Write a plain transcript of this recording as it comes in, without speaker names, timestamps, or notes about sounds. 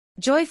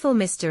Joyful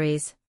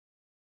Mysteries.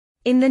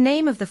 In the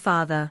name of the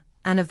Father,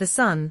 and of the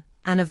Son,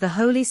 and of the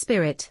Holy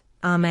Spirit.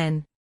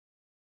 Amen.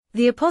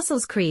 The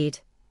Apostles' Creed.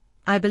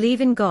 I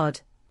believe in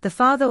God, the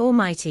Father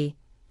Almighty,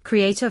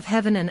 creator of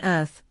heaven and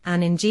earth,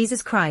 and in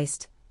Jesus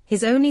Christ,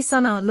 his only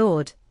Son our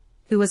Lord,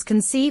 who was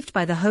conceived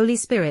by the Holy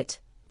Spirit,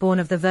 born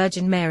of the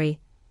Virgin Mary,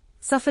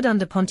 suffered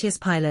under Pontius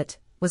Pilate,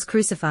 was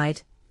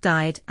crucified,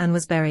 died, and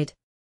was buried.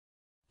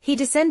 He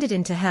descended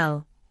into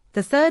hell.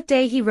 The third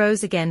day he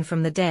rose again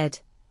from the dead.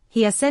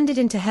 He ascended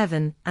into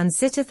heaven, and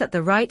sitteth at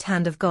the right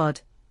hand of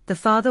God, the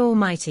Father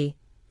Almighty.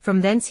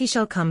 From thence he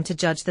shall come to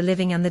judge the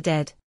living and the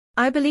dead.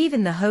 I believe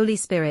in the Holy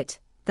Spirit,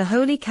 the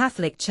Holy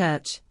Catholic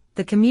Church,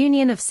 the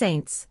communion of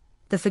saints,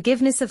 the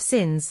forgiveness of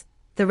sins,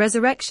 the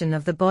resurrection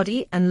of the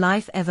body and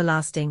life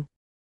everlasting.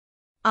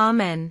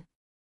 Amen.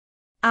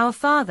 Our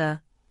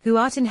Father, who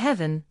art in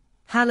heaven,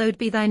 hallowed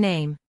be thy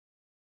name.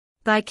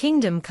 Thy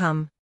kingdom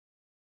come.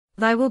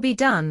 Thy will be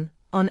done,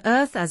 on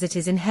earth as it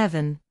is in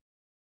heaven.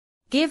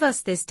 Give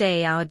us this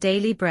day our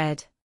daily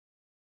bread.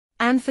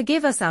 And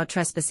forgive us our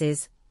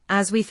trespasses,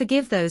 as we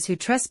forgive those who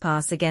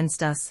trespass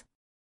against us.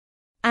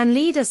 And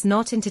lead us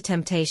not into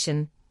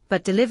temptation,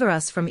 but deliver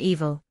us from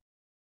evil.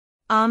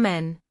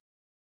 Amen.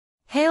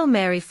 Hail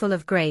Mary, full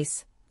of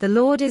grace, the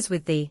Lord is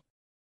with thee.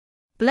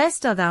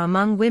 Blessed art thou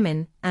among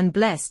women, and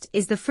blessed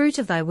is the fruit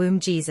of thy womb,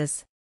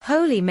 Jesus.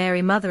 Holy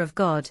Mary, Mother of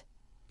God,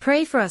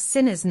 pray for us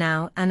sinners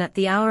now and at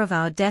the hour of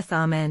our death.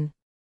 Amen.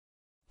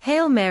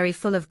 Hail Mary,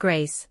 full of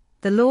grace,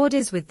 the Lord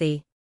is with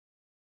thee.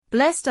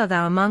 Blessed art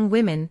thou among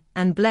women,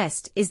 and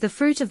blessed is the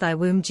fruit of thy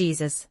womb,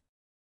 Jesus.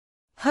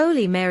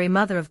 Holy Mary,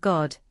 Mother of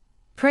God,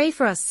 pray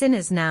for us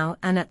sinners now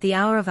and at the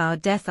hour of our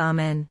death.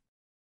 Amen.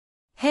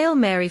 Hail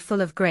Mary,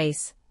 full of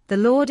grace, the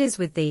Lord is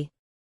with thee.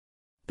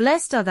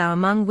 Blessed art thou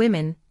among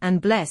women,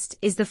 and blessed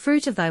is the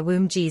fruit of thy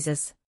womb,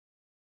 Jesus.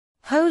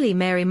 Holy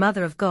Mary,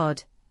 Mother of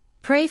God,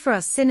 pray for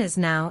us sinners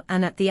now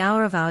and at the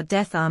hour of our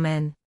death.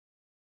 Amen.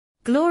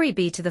 Glory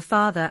be to the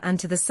Father and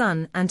to the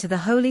Son and to the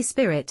Holy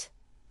Spirit,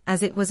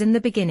 as it was in the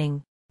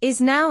beginning,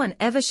 is now and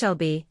ever shall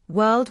be,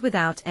 world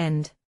without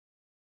end.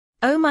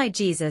 O my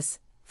Jesus,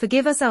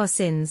 forgive us our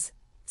sins,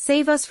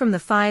 save us from the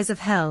fires of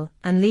hell,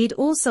 and lead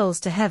all souls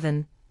to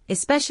heaven,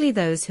 especially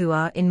those who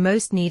are in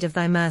most need of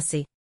thy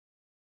mercy.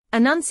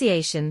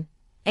 Annunciation.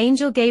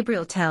 Angel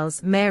Gabriel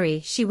tells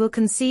Mary she will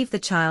conceive the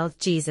child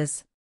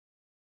Jesus.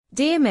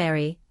 Dear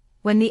Mary,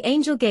 when the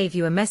angel gave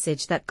you a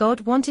message that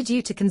God wanted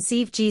you to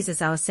conceive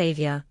Jesus our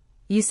Savior,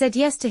 you said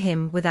yes to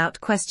him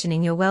without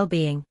questioning your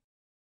well-being.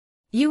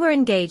 You were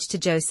engaged to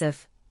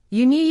Joseph.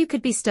 You knew you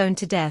could be stoned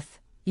to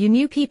death. You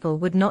knew people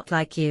would not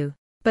like you.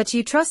 But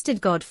you trusted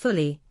God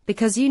fully,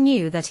 because you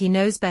knew that he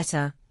knows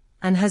better,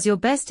 and has your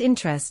best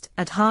interest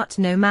at heart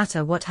no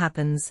matter what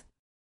happens.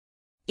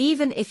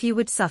 Even if you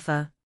would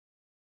suffer.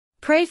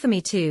 Pray for me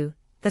too,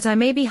 that I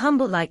may be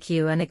humble like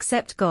you and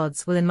accept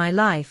God's will in my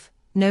life,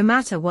 no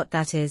matter what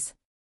that is.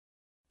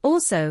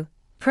 Also,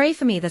 pray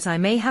for me that I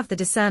may have the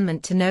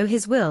discernment to know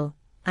his will,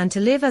 and to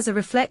live as a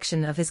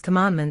reflection of his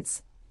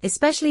commandments,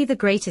 especially the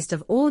greatest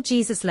of all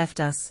Jesus left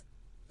us.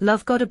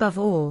 Love God above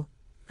all,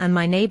 and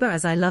my neighbor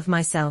as I love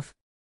myself.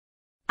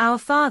 Our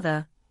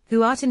Father,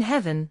 who art in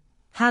heaven,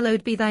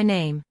 hallowed be thy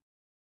name.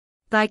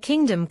 Thy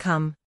kingdom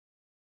come.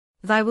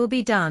 Thy will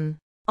be done,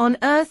 on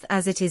earth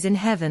as it is in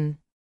heaven.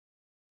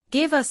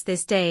 Give us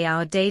this day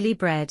our daily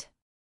bread.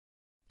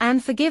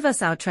 And forgive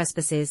us our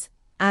trespasses,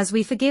 as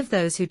we forgive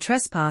those who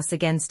trespass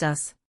against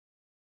us.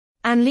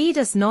 And lead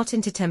us not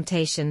into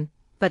temptation,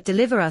 but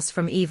deliver us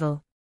from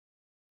evil.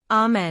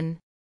 Amen.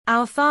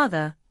 Our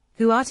Father,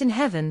 who art in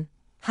heaven,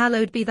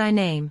 hallowed be thy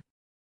name.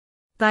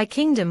 Thy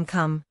kingdom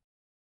come.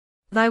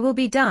 Thy will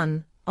be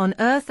done, on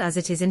earth as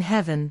it is in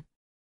heaven.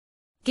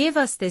 Give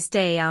us this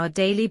day our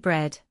daily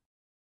bread.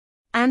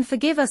 And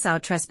forgive us our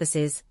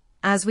trespasses,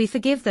 as we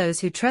forgive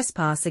those who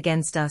trespass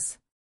against us.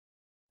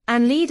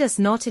 And lead us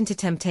not into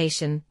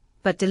temptation,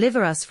 but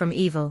deliver us from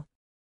evil.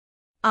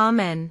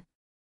 Amen.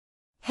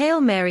 Hail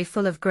Mary,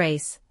 full of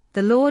grace,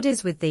 the Lord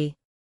is with thee.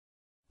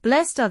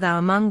 Blessed art thou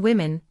among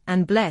women,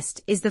 and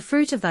blessed is the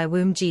fruit of thy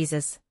womb,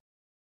 Jesus.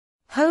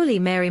 Holy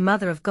Mary,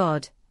 Mother of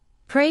God,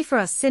 pray for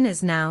us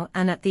sinners now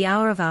and at the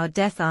hour of our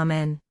death.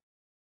 Amen.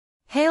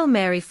 Hail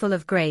Mary, full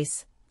of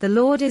grace, the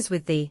Lord is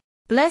with thee.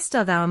 Blessed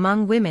art thou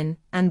among women,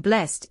 and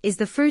blessed is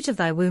the fruit of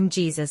thy womb,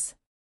 Jesus.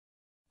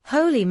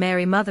 Holy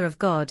Mary, Mother of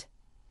God,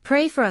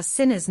 pray for us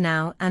sinners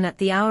now and at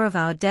the hour of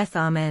our death.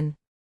 Amen.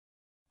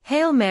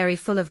 Hail Mary,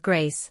 full of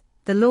grace,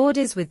 the Lord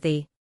is with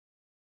thee.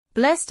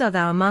 Blessed art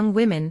thou among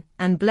women,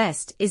 and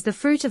blessed is the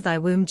fruit of thy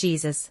womb,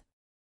 Jesus.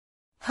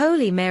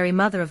 Holy Mary,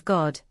 Mother of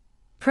God,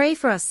 pray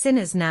for us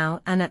sinners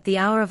now and at the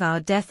hour of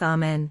our death.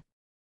 Amen.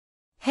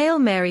 Hail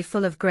Mary,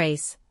 full of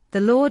grace, the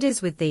Lord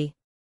is with thee.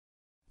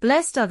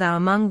 Blessed art thou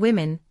among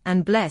women,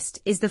 and blessed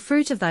is the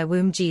fruit of thy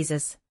womb,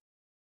 Jesus.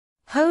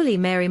 Holy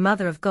Mary,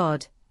 Mother of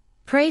God,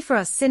 pray for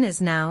us sinners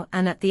now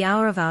and at the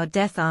hour of our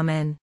death.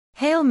 Amen.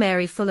 Hail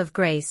Mary, full of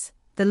grace,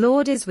 the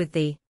Lord is with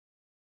thee.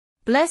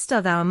 Blessed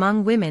art thou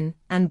among women,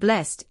 and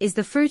blessed is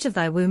the fruit of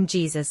thy womb,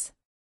 Jesus.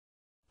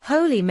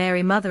 Holy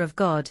Mary, Mother of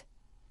God,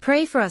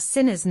 pray for us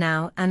sinners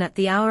now and at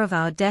the hour of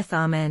our death.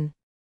 Amen.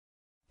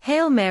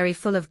 Hail Mary,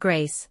 full of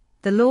grace,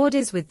 the Lord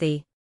is with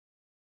thee.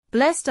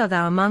 Blessed art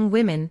thou among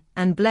women,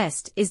 and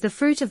blessed is the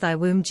fruit of thy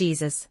womb,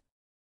 Jesus.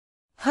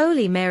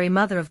 Holy Mary,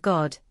 Mother of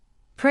God,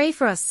 pray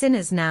for us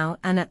sinners now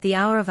and at the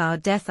hour of our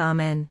death.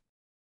 Amen.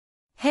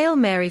 Hail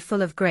Mary,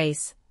 full of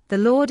grace, the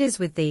Lord is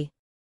with thee.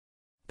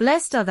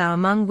 Blessed art thou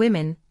among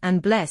women,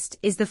 and blessed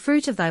is the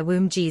fruit of thy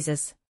womb,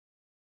 Jesus.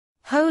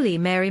 Holy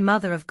Mary,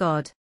 Mother of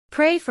God,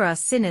 pray for us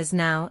sinners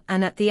now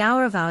and at the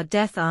hour of our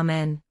death.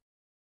 Amen.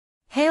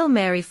 Hail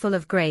Mary, full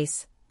of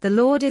grace, the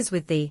Lord is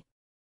with thee.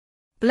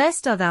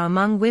 Blessed art thou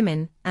among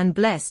women, and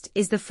blessed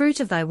is the fruit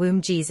of thy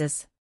womb,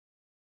 Jesus.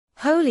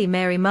 Holy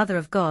Mary, Mother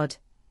of God,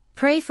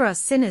 pray for us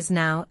sinners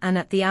now and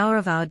at the hour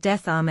of our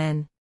death.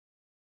 Amen.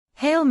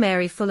 Hail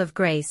Mary, full of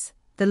grace,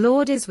 the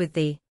Lord is with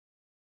thee.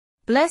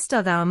 Blessed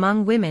art thou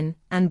among women,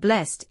 and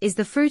blessed is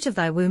the fruit of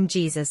thy womb,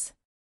 Jesus.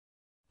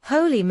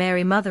 Holy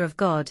Mary, Mother of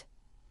God,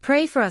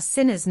 pray for us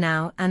sinners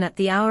now and at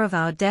the hour of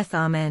our death.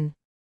 Amen.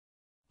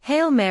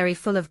 Hail Mary,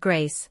 full of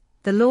grace,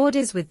 the Lord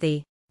is with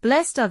thee.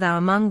 Blessed art thou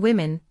among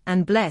women,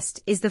 and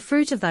blessed is the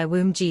fruit of thy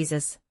womb,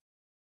 Jesus.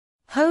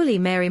 Holy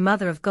Mary,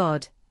 Mother of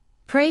God,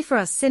 pray for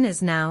us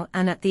sinners now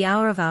and at the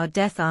hour of our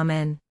death.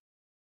 Amen.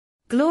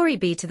 Glory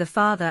be to the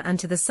Father and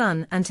to the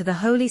Son and to the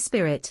Holy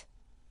Spirit,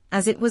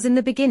 as it was in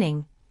the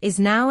beginning, is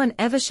now and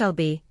ever shall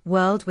be,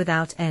 world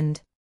without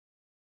end.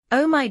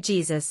 O my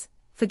Jesus,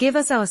 forgive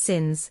us our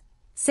sins,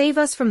 save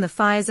us from the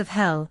fires of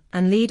hell,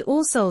 and lead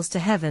all souls to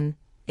heaven,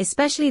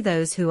 especially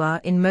those who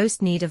are in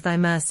most need of thy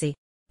mercy.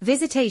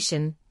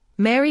 Visitation.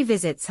 Mary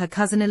visits her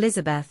cousin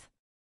Elizabeth.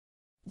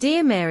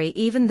 Dear Mary,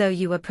 even though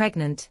you were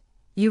pregnant,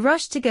 you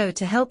rushed to go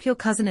to help your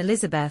cousin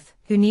Elizabeth,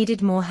 who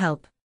needed more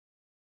help.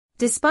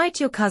 Despite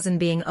your cousin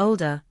being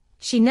older,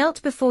 she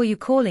knelt before you,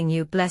 calling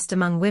you blessed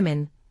among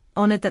women,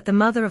 honored that the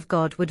Mother of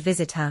God would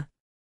visit her.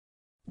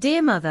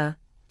 Dear Mother,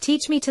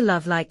 teach me to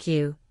love like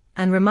you,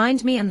 and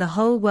remind me and the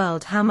whole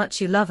world how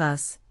much you love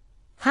us,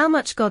 how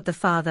much God the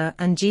Father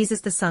and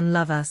Jesus the Son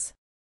love us.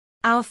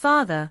 Our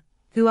Father,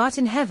 who art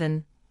in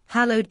heaven,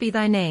 hallowed be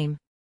thy name.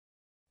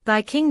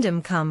 Thy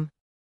kingdom come.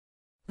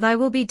 Thy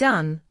will be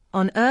done,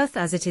 on earth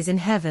as it is in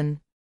heaven.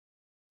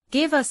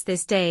 Give us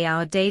this day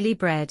our daily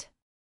bread.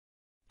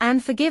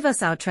 And forgive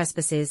us our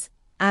trespasses,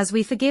 as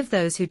we forgive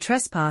those who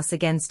trespass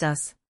against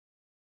us.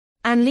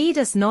 And lead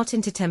us not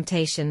into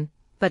temptation,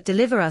 but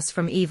deliver us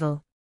from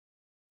evil.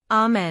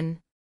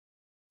 Amen.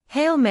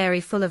 Hail Mary,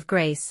 full of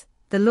grace,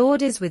 the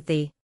Lord is with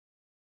thee.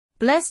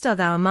 Blessed art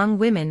thou among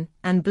women,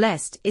 and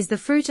blessed is the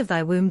fruit of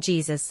thy womb,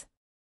 Jesus.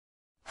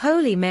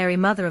 Holy Mary,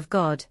 Mother of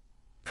God,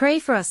 pray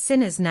for us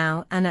sinners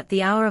now and at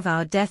the hour of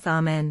our death.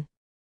 Amen.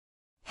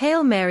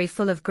 Hail Mary,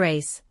 full of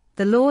grace,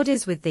 the Lord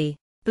is with thee.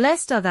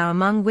 Blessed art thou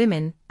among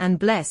women, and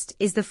blessed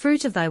is the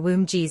fruit of thy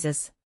womb,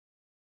 Jesus.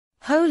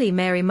 Holy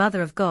Mary,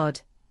 Mother of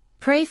God,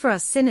 pray for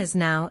us sinners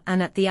now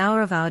and at the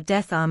hour of our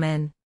death.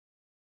 Amen.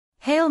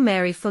 Hail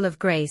Mary, full of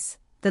grace,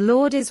 the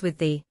Lord is with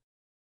thee.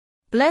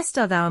 Blessed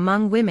art thou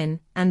among women,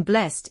 and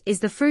blessed is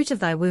the fruit of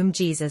thy womb,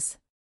 Jesus.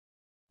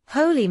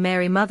 Holy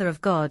Mary, Mother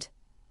of God,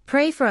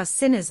 pray for us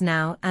sinners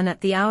now and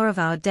at the hour of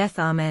our death.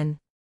 Amen.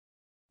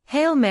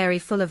 Hail Mary,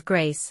 full of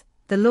grace,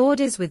 the Lord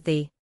is with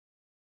thee.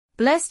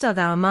 Blessed art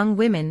thou among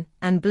women,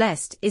 and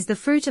blessed is the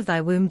fruit of thy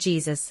womb,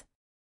 Jesus.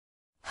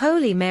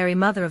 Holy Mary,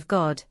 Mother of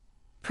God,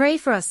 pray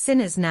for us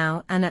sinners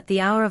now and at the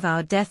hour of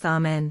our death.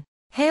 Amen.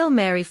 Hail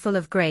Mary, full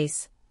of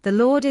grace, the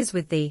Lord is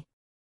with thee.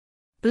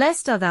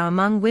 Blessed art thou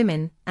among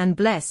women, and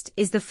blessed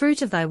is the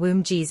fruit of thy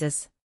womb,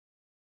 Jesus.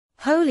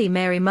 Holy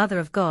Mary, Mother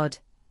of God,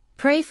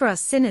 pray for us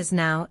sinners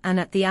now and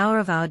at the hour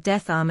of our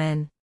death.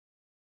 Amen.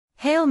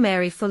 Hail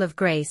Mary, full of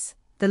grace,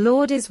 the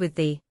Lord is with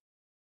thee.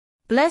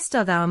 Blessed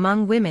art thou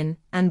among women,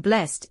 and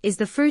blessed is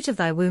the fruit of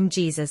thy womb,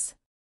 Jesus.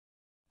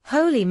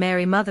 Holy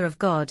Mary, Mother of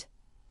God,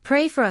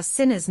 pray for us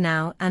sinners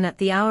now and at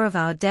the hour of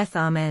our death.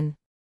 Amen.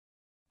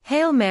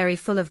 Hail Mary,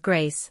 full of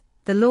grace,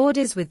 the Lord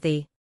is with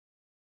thee.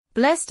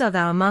 Blessed art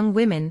thou among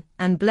women,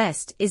 and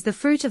blessed is the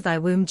fruit of thy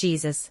womb,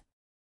 Jesus.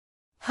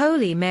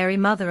 Holy Mary,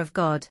 Mother of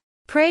God,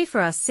 pray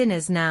for us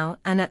sinners now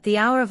and at the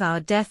hour of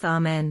our death.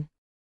 Amen.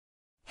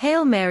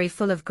 Hail Mary,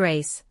 full of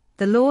grace,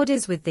 the Lord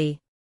is with thee.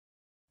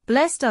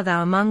 Blessed art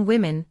thou among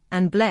women,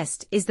 and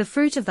blessed is the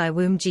fruit of thy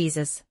womb,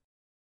 Jesus.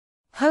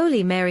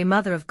 Holy Mary,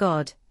 Mother of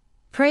God,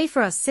 pray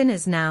for us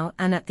sinners now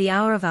and at the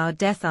hour of our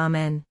death.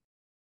 Amen.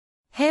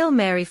 Hail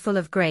Mary, full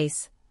of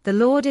grace, the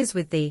Lord is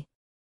with thee.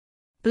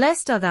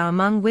 Blessed art thou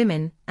among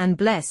women, and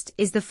blessed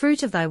is the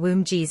fruit of thy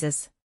womb,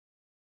 Jesus.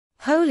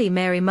 Holy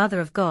Mary, Mother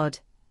of God,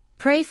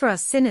 pray for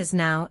us sinners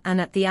now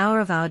and at the hour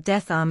of our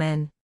death.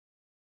 Amen.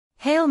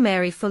 Hail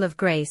Mary, full of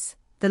grace,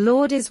 the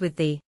Lord is with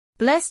thee.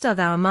 Blessed art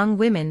thou among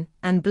women,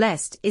 and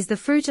blessed is the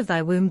fruit of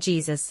thy womb,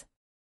 Jesus.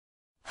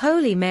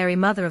 Holy Mary,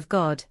 Mother of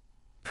God,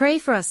 pray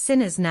for us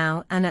sinners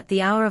now and at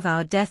the hour of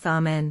our death.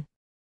 Amen.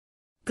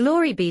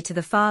 Glory be to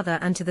the Father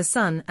and to the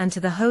Son and to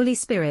the Holy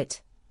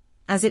Spirit,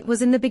 as it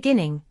was in the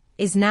beginning,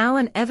 is now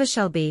and ever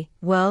shall be,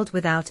 world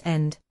without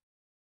end.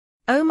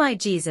 O my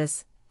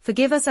Jesus,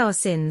 forgive us our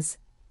sins,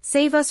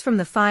 save us from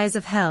the fires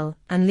of hell,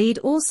 and lead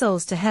all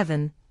souls to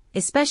heaven,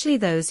 especially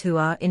those who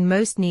are in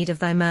most need of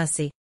thy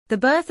mercy. The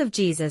birth of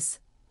Jesus.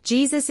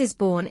 Jesus is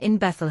born in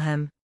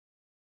Bethlehem.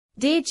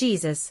 Dear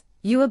Jesus,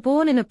 you were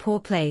born in a poor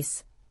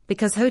place,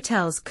 because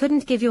hotels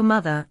couldn't give your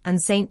mother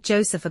and Saint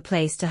Joseph a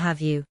place to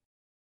have you.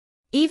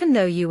 Even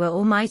though you were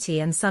Almighty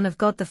and Son of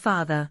God the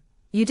Father,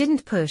 you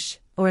didn't push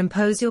or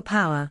impose your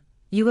power.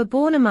 You were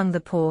born among the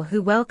poor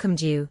who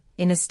welcomed you,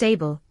 in a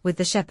stable, with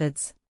the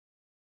shepherds.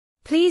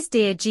 Please,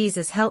 dear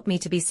Jesus, help me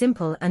to be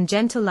simple and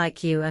gentle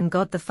like you and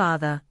God the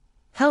Father.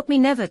 Help me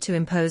never to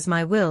impose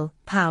my will,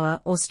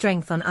 power or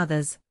strength on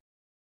others.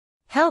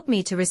 Help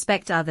me to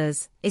respect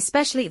others,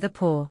 especially the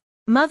poor.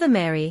 Mother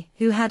Mary,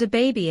 who had a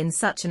baby in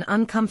such an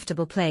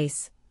uncomfortable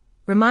place,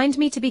 remind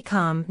me to be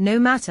calm no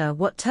matter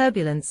what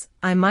turbulence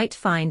I might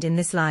find in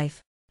this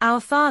life. Our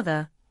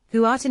Father,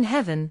 who art in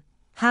heaven,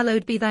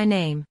 hallowed be thy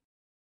name.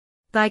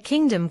 Thy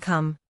kingdom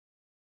come.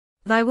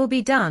 Thy will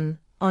be done,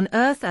 on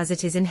earth as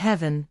it is in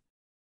heaven.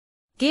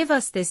 Give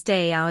us this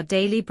day our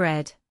daily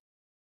bread.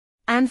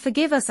 And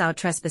forgive us our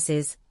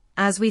trespasses,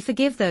 as we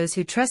forgive those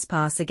who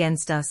trespass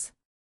against us.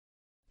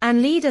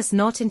 And lead us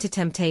not into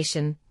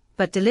temptation,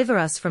 but deliver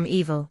us from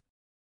evil.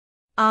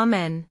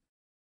 Amen.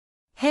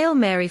 Hail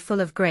Mary, full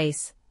of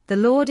grace, the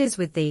Lord is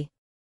with thee.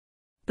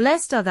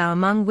 Blessed art thou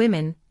among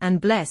women, and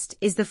blessed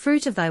is the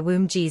fruit of thy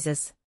womb,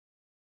 Jesus.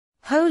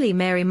 Holy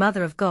Mary,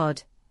 Mother of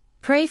God,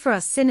 pray for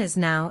us sinners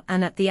now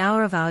and at the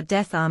hour of our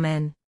death.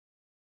 Amen.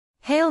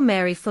 Hail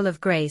Mary, full of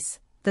grace,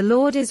 the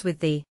Lord is with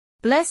thee.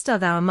 Blessed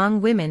art thou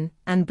among women,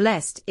 and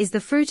blessed is the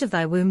fruit of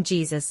thy womb,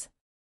 Jesus.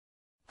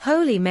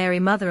 Holy Mary,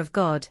 Mother of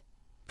God,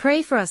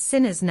 pray for us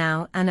sinners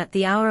now and at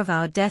the hour of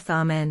our death.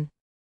 Amen.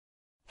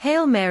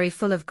 Hail Mary,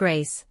 full of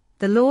grace,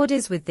 the Lord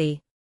is with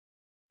thee.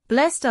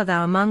 Blessed art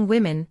thou among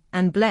women,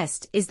 and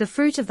blessed is the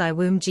fruit of thy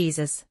womb,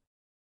 Jesus.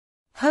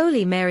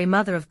 Holy Mary,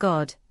 Mother of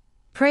God,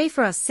 pray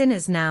for us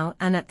sinners now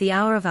and at the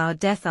hour of our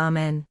death.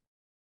 Amen.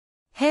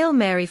 Hail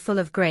Mary, full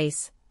of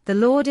grace, the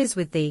Lord is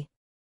with thee.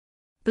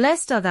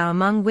 Blessed art thou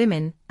among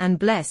women, and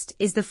blessed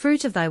is the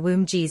fruit of thy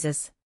womb,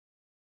 Jesus.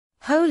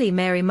 Holy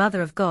Mary,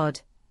 Mother of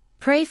God,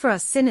 pray for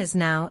us sinners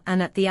now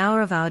and at the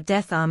hour of our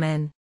death.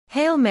 Amen.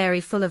 Hail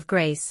Mary, full of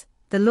grace,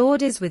 the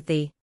Lord is with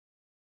thee.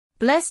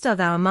 Blessed art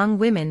thou among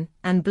women,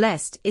 and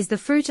blessed is the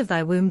fruit of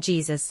thy womb,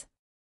 Jesus.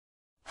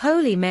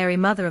 Holy Mary,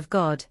 Mother of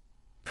God,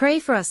 pray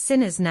for us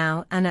sinners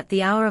now and at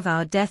the hour of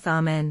our death.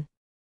 Amen.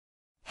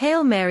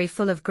 Hail Mary,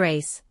 full of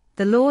grace,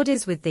 the Lord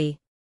is with thee.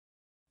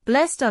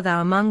 Blessed art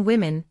thou among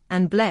women,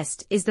 and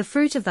blessed is the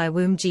fruit of thy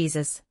womb,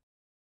 Jesus.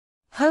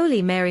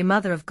 Holy Mary,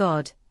 Mother of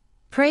God,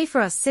 pray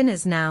for us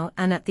sinners now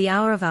and at the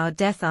hour of our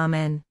death.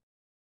 Amen.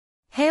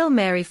 Hail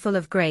Mary, full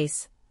of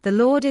grace, the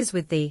Lord is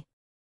with thee.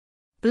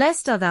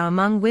 Blessed art thou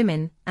among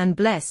women, and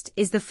blessed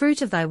is the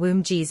fruit of thy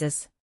womb,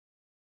 Jesus.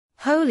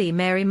 Holy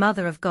Mary,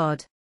 Mother of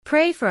God,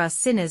 pray for us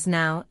sinners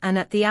now and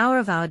at the hour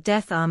of our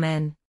death.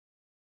 Amen.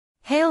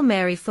 Hail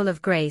Mary, full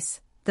of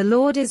grace, the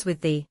Lord is with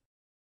thee.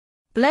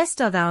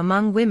 Blessed art thou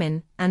among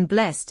women, and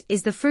blessed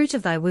is the fruit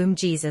of thy womb,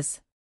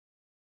 Jesus.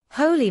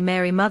 Holy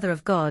Mary, Mother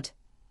of God,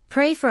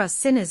 pray for us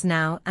sinners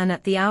now and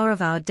at the hour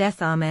of our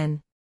death.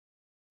 Amen.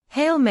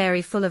 Hail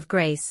Mary, full of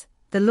grace,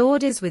 the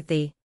Lord is with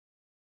thee.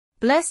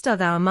 Blessed art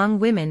thou among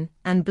women,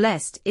 and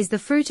blessed is the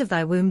fruit of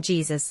thy womb,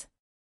 Jesus.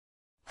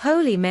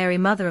 Holy Mary,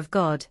 Mother of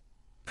God,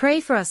 pray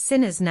for us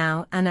sinners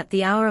now and at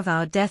the hour of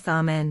our death.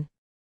 Amen.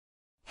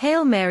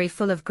 Hail Mary,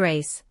 full of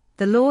grace,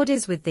 the Lord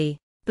is with thee.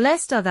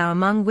 Blessed art thou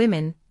among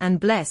women, and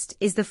blessed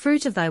is the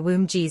fruit of thy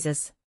womb,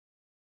 Jesus.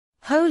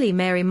 Holy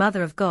Mary,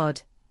 Mother of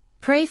God,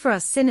 pray for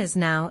us sinners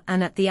now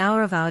and at the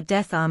hour of our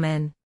death.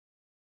 Amen.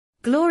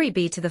 Glory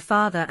be to the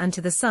Father and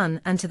to the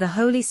Son and to the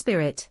Holy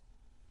Spirit,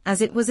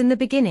 as it was in the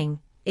beginning,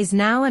 is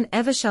now and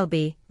ever shall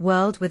be,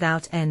 world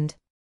without end.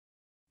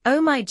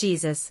 O my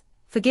Jesus,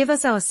 forgive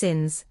us our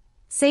sins,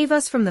 save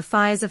us from the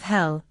fires of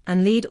hell,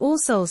 and lead all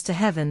souls to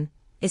heaven,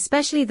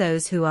 especially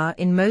those who are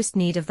in most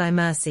need of thy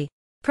mercy.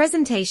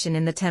 Presentation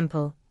in the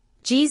temple.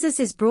 Jesus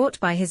is brought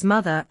by his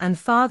mother and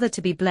father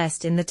to be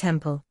blessed in the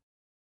temple.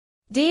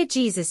 Dear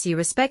Jesus, you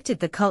respected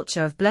the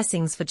culture of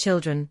blessings for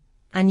children,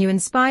 and you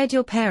inspired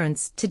your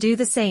parents to do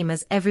the same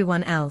as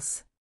everyone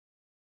else.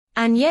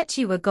 And yet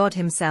you were God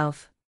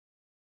himself.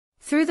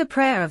 Through the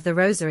prayer of the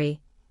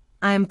Rosary,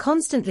 I am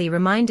constantly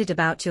reminded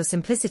about your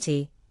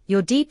simplicity,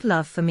 your deep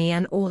love for me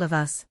and all of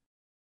us.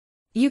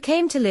 You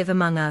came to live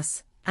among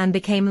us, and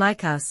became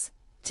like us,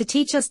 to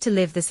teach us to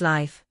live this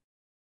life.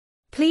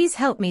 Please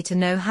help me to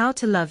know how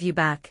to love you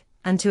back,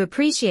 and to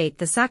appreciate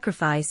the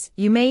sacrifice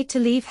you made to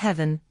leave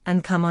heaven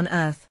and come on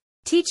earth.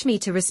 Teach me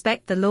to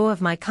respect the law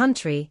of my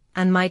country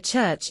and my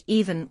church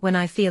even when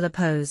I feel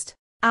opposed.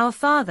 Our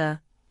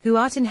Father, who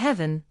art in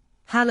heaven,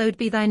 hallowed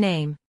be thy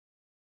name.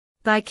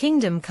 Thy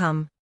kingdom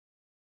come.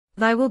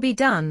 Thy will be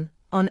done,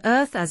 on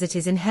earth as it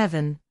is in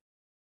heaven.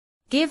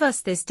 Give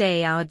us this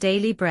day our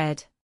daily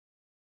bread.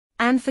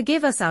 And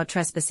forgive us our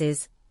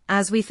trespasses,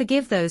 as we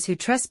forgive those who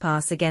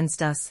trespass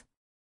against us.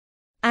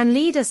 And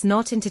lead us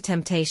not into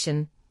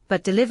temptation,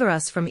 but deliver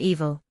us from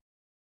evil.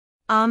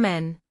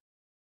 Amen.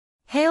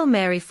 Hail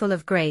Mary, full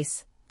of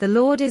grace, the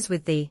Lord is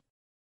with thee.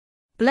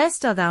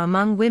 Blessed art thou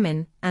among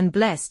women, and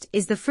blessed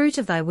is the fruit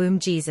of thy womb,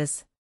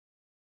 Jesus.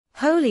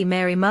 Holy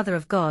Mary, Mother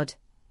of God,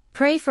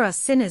 pray for us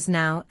sinners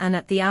now and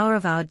at the hour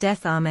of our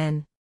death.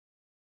 Amen.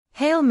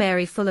 Hail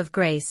Mary, full of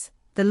grace,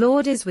 the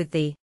Lord is with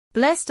thee.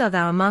 Blessed art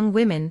thou among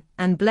women,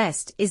 and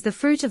blessed is the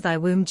fruit of thy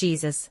womb,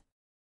 Jesus.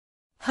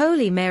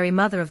 Holy Mary,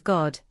 Mother of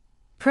God,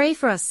 pray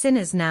for us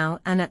sinners now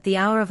and at the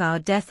hour of our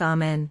death.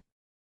 Amen.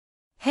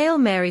 Hail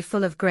Mary,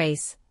 full of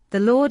grace, the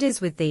Lord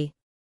is with thee.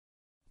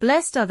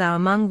 Blessed art thou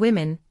among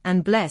women,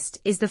 and blessed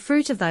is the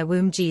fruit of thy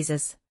womb,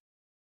 Jesus.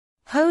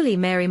 Holy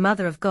Mary,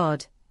 Mother of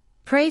God,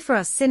 pray for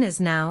us sinners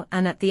now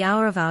and at the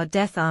hour of our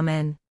death.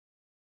 Amen.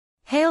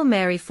 Hail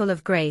Mary, full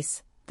of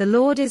grace, the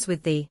Lord is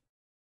with thee.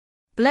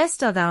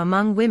 Blessed art thou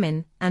among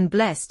women, and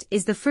blessed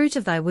is the fruit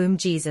of thy womb,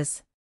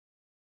 Jesus.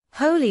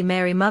 Holy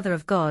Mary, Mother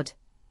of God,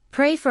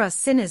 pray for us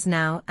sinners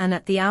now and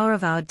at the hour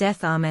of our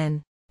death.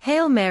 Amen.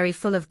 Hail Mary,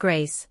 full of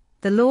grace,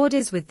 the Lord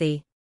is with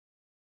thee.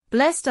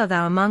 Blessed art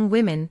thou among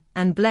women,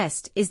 and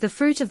blessed is the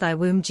fruit of thy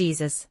womb,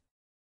 Jesus.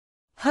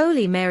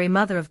 Holy Mary,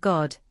 Mother of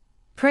God,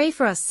 pray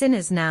for us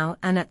sinners now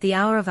and at the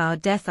hour of our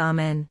death.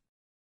 Amen.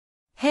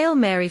 Hail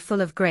Mary,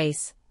 full of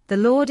grace, the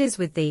Lord is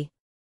with thee.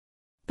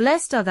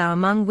 Blessed art thou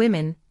among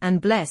women, and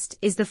blessed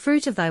is the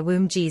fruit of thy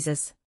womb,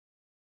 Jesus.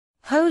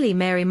 Holy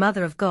Mary,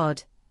 Mother of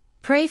God,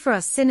 pray for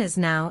us sinners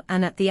now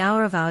and at the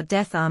hour of our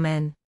death.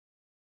 Amen.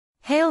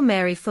 Hail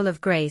Mary, full of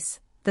grace,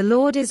 the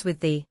Lord is with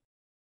thee.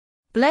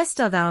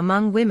 Blessed art thou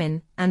among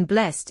women, and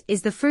blessed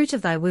is the fruit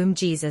of thy womb,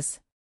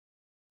 Jesus.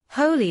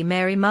 Holy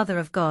Mary, Mother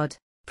of God,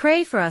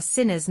 pray for us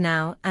sinners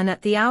now and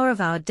at the hour of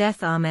our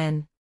death.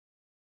 Amen.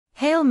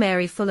 Hail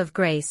Mary, full of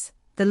grace,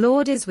 the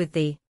Lord is with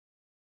thee.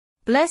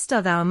 Blessed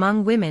art thou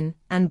among women,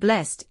 and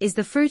blessed is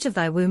the fruit of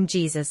thy womb,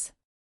 Jesus.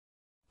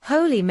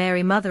 Holy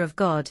Mary, Mother of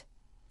God,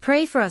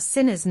 pray for us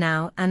sinners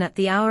now and at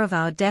the hour of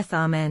our death.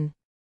 Amen.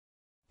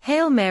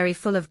 Hail Mary,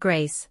 full of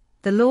grace,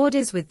 the Lord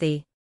is with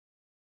thee.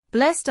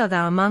 Blessed art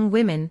thou among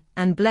women,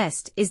 and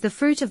blessed is the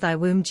fruit of thy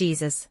womb,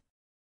 Jesus.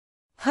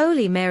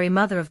 Holy Mary,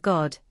 Mother of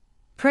God,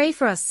 pray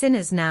for us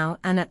sinners now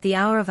and at the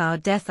hour of our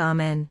death.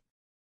 Amen.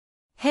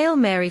 Hail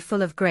Mary,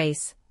 full of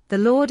grace, the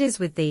Lord is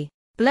with thee.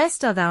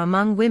 Blessed art thou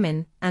among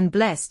women, and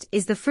blessed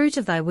is the fruit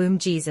of thy womb,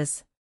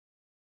 Jesus.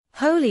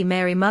 Holy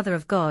Mary, Mother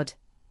of God,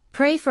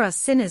 pray for us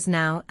sinners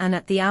now and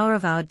at the hour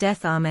of our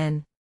death.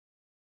 Amen.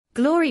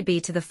 Glory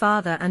be to the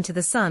Father and to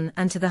the Son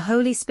and to the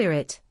Holy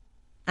Spirit,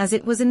 as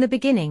it was in the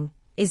beginning,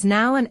 is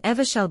now and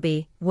ever shall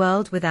be,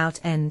 world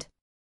without end.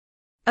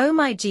 O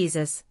my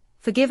Jesus,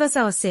 forgive us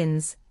our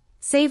sins,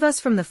 save us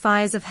from the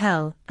fires of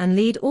hell, and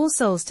lead all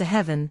souls to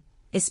heaven,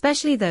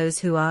 especially those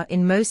who are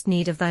in most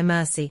need of thy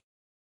mercy.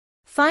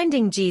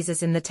 Finding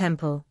Jesus in the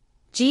temple.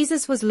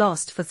 Jesus was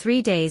lost for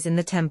 3 days in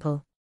the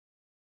temple.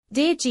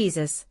 Dear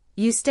Jesus,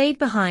 you stayed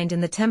behind in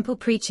the temple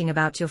preaching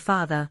about your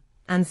Father,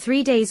 and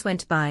 3 days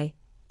went by.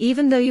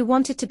 Even though you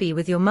wanted to be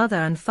with your mother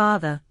and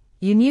father,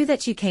 you knew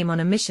that you came on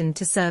a mission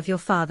to serve your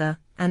Father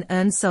and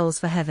earn souls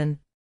for heaven.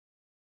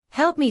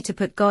 Help me to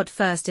put God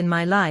first in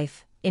my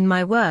life, in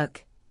my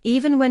work,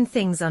 even when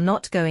things are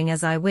not going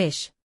as I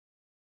wish.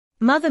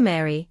 Mother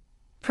Mary,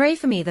 pray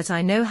for me that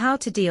I know how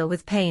to deal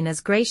with pain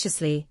as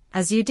graciously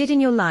as you did in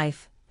your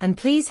life, and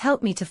please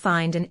help me to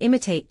find and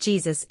imitate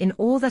Jesus in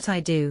all that I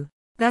do,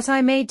 that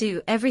I may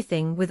do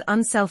everything with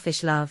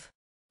unselfish love.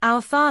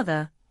 Our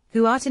Father,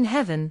 who art in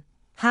heaven,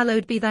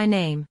 hallowed be thy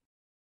name.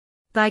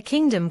 Thy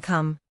kingdom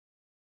come.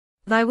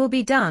 Thy will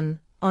be done,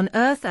 on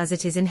earth as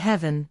it is in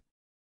heaven.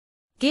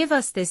 Give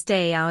us this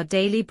day our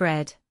daily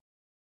bread.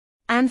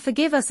 And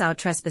forgive us our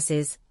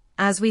trespasses,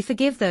 as we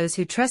forgive those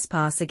who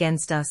trespass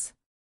against us.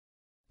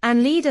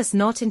 And lead us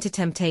not into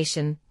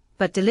temptation,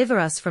 but deliver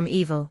us from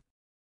evil.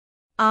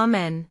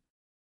 Amen.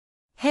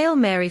 Hail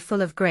Mary,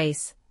 full of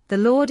grace, the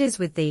Lord is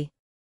with thee.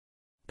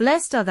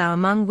 Blessed art thou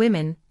among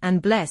women,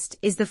 and blessed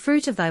is the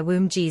fruit of thy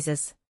womb,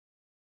 Jesus.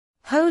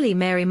 Holy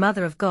Mary,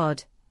 Mother of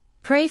God,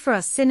 pray for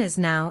us sinners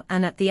now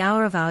and at the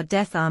hour of our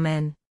death.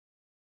 Amen.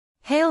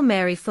 Hail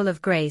Mary, full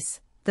of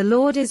grace, the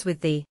Lord is with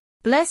thee.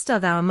 Blessed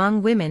art thou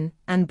among women,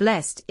 and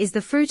blessed is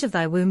the fruit of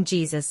thy womb,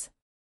 Jesus.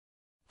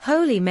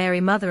 Holy Mary,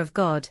 Mother of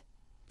God,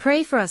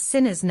 pray for us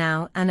sinners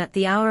now and at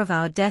the hour of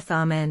our death.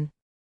 Amen.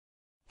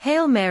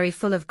 Hail Mary,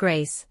 full of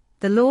grace,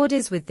 the Lord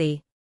is with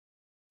thee.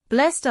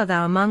 Blessed art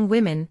thou among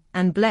women,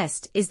 and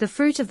blessed is the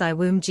fruit of thy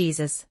womb,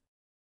 Jesus.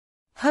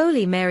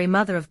 Holy Mary,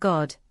 Mother of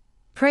God,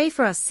 pray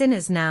for us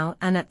sinners now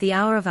and at the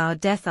hour of our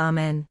death.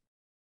 Amen.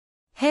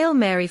 Hail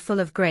Mary, full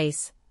of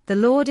grace, the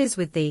Lord is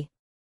with thee.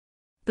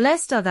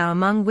 Blessed art thou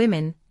among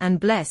women, and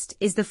blessed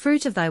is the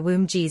fruit of thy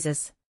womb,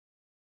 Jesus.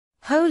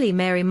 Holy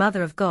Mary,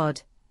 Mother of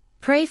God,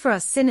 pray for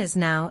us sinners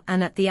now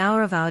and at the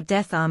hour of our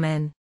death.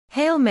 Amen.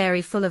 Hail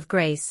Mary, full of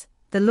grace,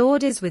 the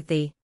Lord is with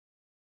thee.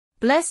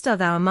 Blessed art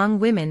thou among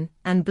women,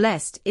 and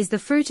blessed is the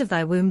fruit of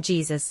thy womb,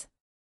 Jesus.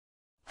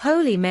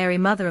 Holy Mary,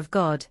 Mother of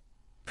God,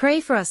 pray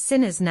for us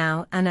sinners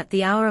now and at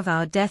the hour of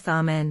our death.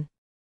 Amen.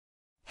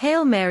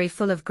 Hail Mary,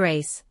 full of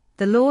grace,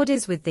 the Lord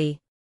is with thee.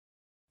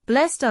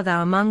 Blessed art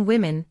thou among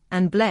women,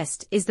 and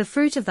blessed is the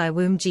fruit of thy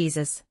womb,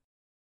 Jesus.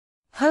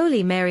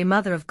 Holy Mary,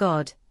 Mother of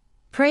God,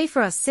 pray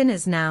for us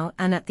sinners now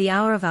and at the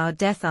hour of our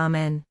death.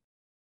 Amen.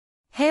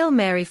 Hail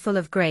Mary, full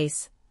of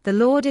grace, the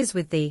Lord is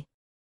with thee.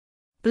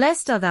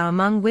 Blessed art thou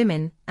among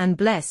women, and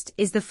blessed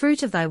is the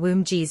fruit of thy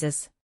womb,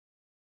 Jesus.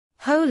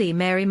 Holy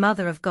Mary,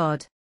 Mother of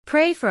God,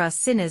 pray for us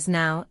sinners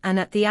now and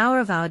at the hour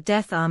of our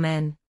death.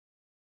 Amen.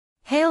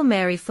 Hail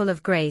Mary, full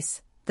of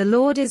grace, the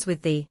Lord is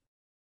with thee.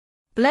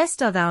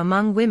 Blessed art thou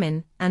among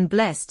women, and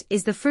blessed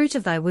is the fruit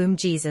of thy womb,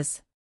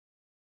 Jesus.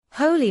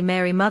 Holy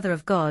Mary, Mother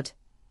of God,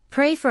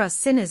 pray for us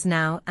sinners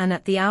now and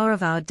at the hour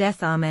of our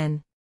death.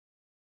 Amen.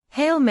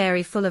 Hail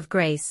Mary, full of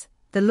grace,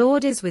 the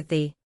Lord is with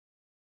thee.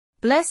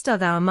 Blessed art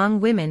thou among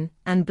women,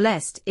 and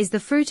blessed is the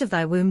fruit of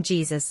thy womb,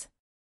 Jesus.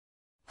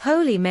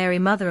 Holy Mary,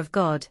 Mother of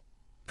God,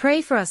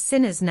 pray for us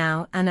sinners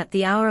now and at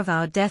the hour of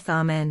our death.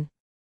 Amen.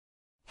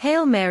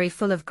 Hail Mary,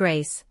 full of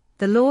grace,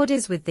 the Lord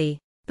is with thee.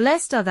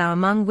 Blessed art thou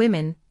among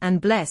women, and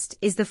blessed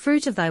is the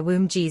fruit of thy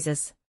womb,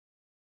 Jesus.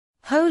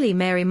 Holy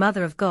Mary,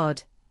 Mother of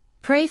God,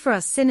 pray for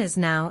us sinners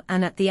now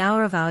and at the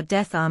hour of our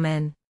death.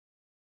 Amen.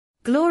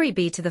 Glory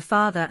be to the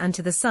Father and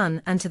to the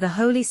Son and to the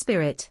Holy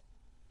Spirit,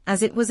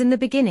 as it was in the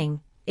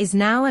beginning, is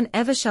now and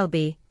ever shall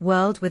be,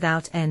 world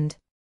without end.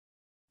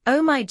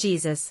 O my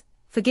Jesus,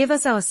 forgive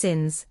us our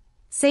sins,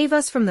 save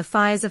us from the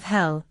fires of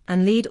hell,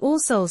 and lead all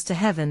souls to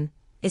heaven,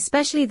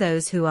 especially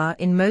those who are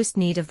in most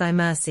need of thy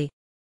mercy.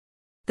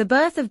 The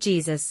birth of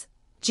Jesus.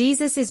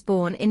 Jesus is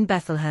born in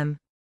Bethlehem.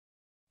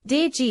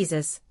 Dear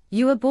Jesus,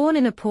 you were born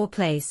in a poor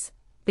place,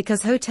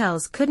 because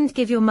hotels couldn't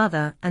give your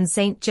mother and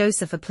Saint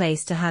Joseph a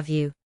place to have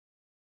you.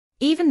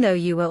 Even though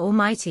you were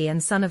Almighty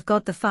and Son of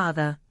God the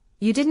Father,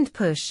 you didn't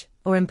push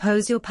or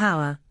impose your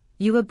power.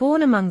 You were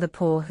born among the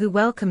poor who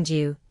welcomed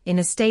you, in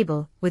a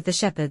stable, with the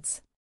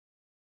shepherds.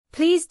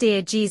 Please,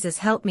 dear Jesus,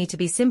 help me to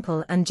be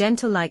simple and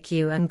gentle like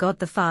you and God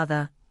the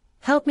Father.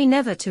 Help me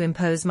never to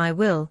impose my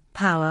will,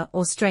 power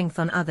or strength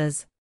on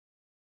others.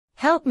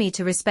 Help me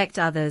to respect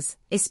others,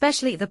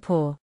 especially the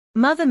poor.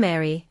 Mother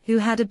Mary, who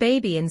had a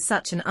baby in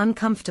such an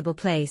uncomfortable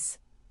place,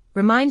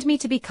 remind me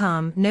to be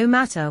calm no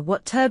matter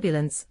what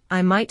turbulence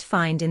I might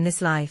find in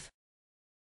this life.